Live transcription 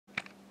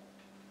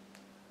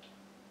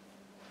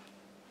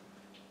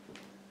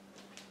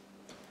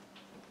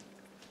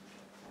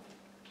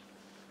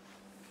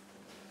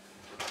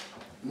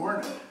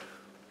Morning.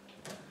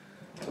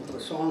 I have a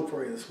song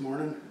for you this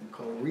morning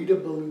called Rita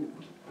Ballou.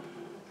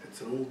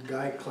 It's an old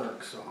Guy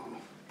Clark song.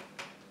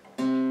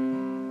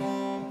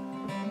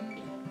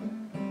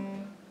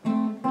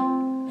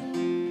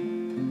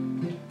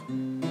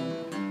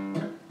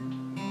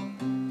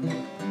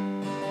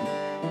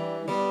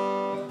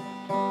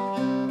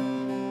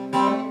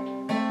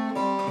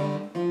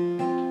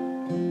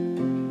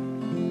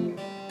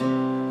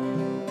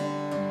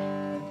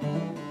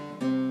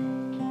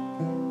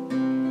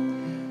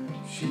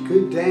 She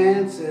could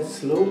dance that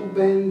slow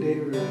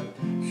bandera,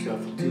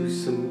 shuffle to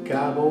some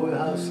cowboy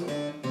hustle.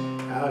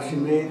 How she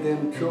made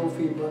them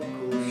trophy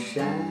buckles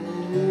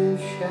shine,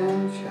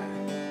 shine,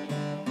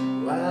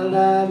 shine.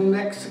 Wild-eyed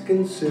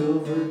Mexican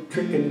silver,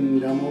 tricking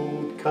dumb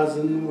old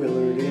cousin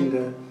Willard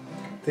into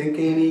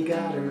thinking he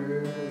got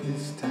her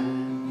this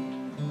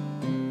time.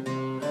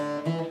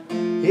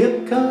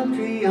 Hip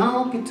country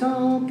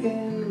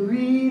honky-tonkin'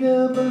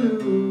 Rita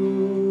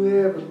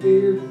Ballou, every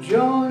beer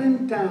joint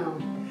in town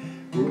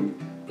would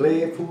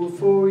play a fool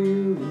for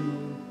you.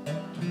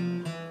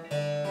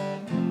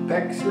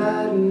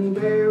 Backsliding,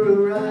 barrel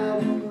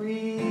riding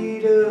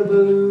Rita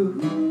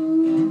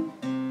Ballou.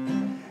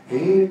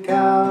 Ain't a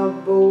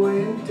cowboy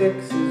in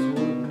Texas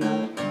would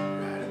not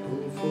ride a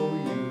bull for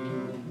you.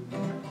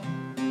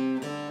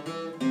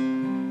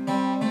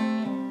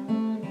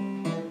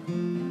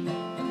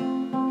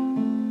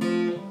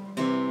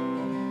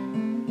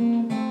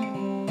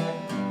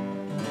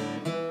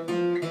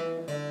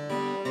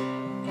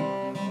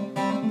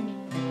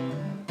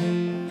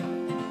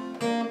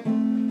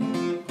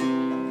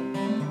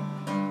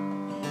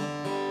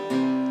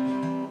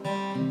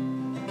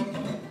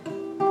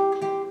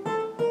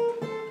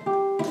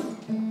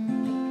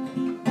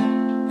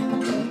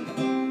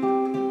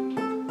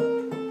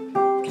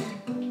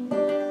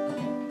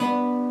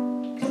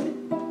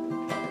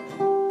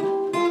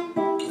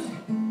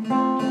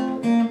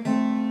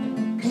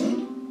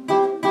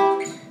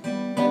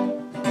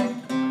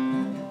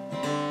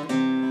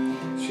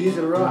 She's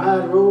a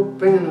rawhide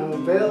rope and a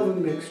velvet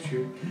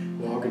mixture,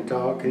 walking,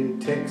 talking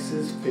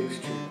Texas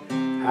fixture,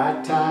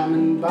 high time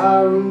and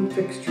barroom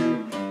fixture,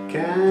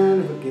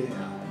 kind of a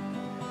gal.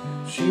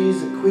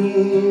 She's the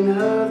queen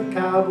of the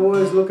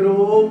cowboys. Look at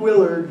old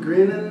Willard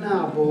grinning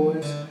now,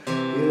 boys.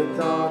 You'd have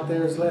thought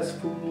there's less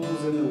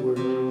fools in the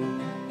world.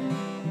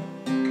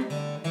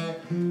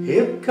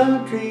 Hip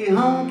country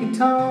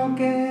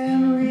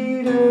honky-tonkin'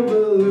 Rita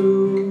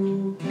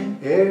Ballou,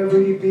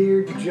 every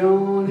beer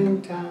joint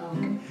in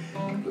town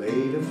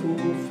played a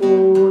fool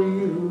for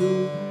you.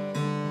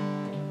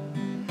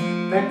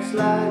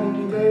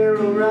 Backsliding,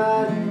 barrel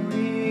riding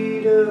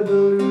Rita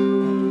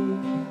Ballou.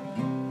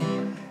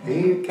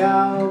 Ain't a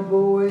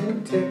cowboy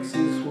in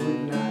Texas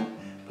would not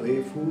play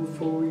a fool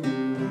for you.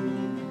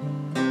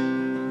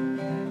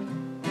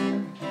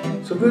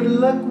 So good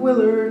luck,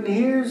 Willard, and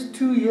here's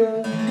to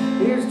ya.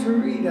 Here's to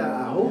Rita,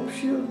 I hope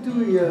she'll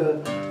do ya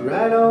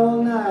right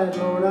all night.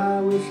 Lord, I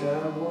wish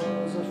I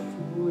was a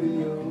fool in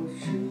your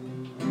shoes.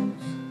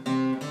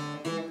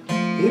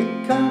 Hip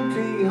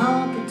country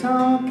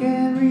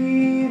honky-tonkin'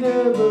 Rita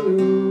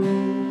Ballou,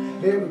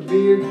 every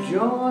beer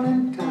joint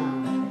in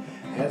town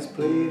has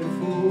played a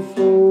fool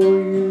for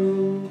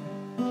you.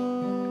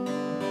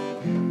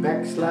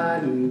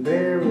 Backsliding,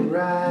 barrel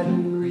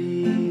riding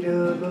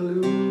Rita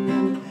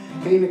Ballou,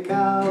 ain't a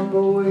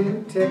cowboy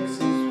in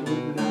Texas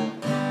would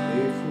not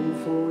play a fool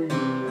for you.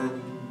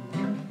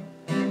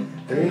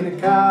 There ain't a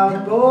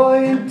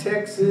cowboy in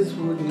Texas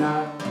would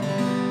not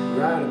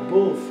ride a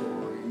bull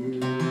for you.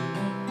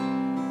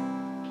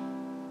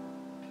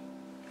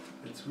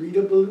 It's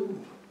Rita Ballou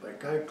by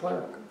Guy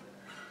Clark.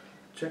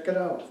 Check it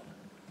out.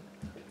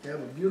 You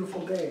have a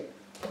beautiful day.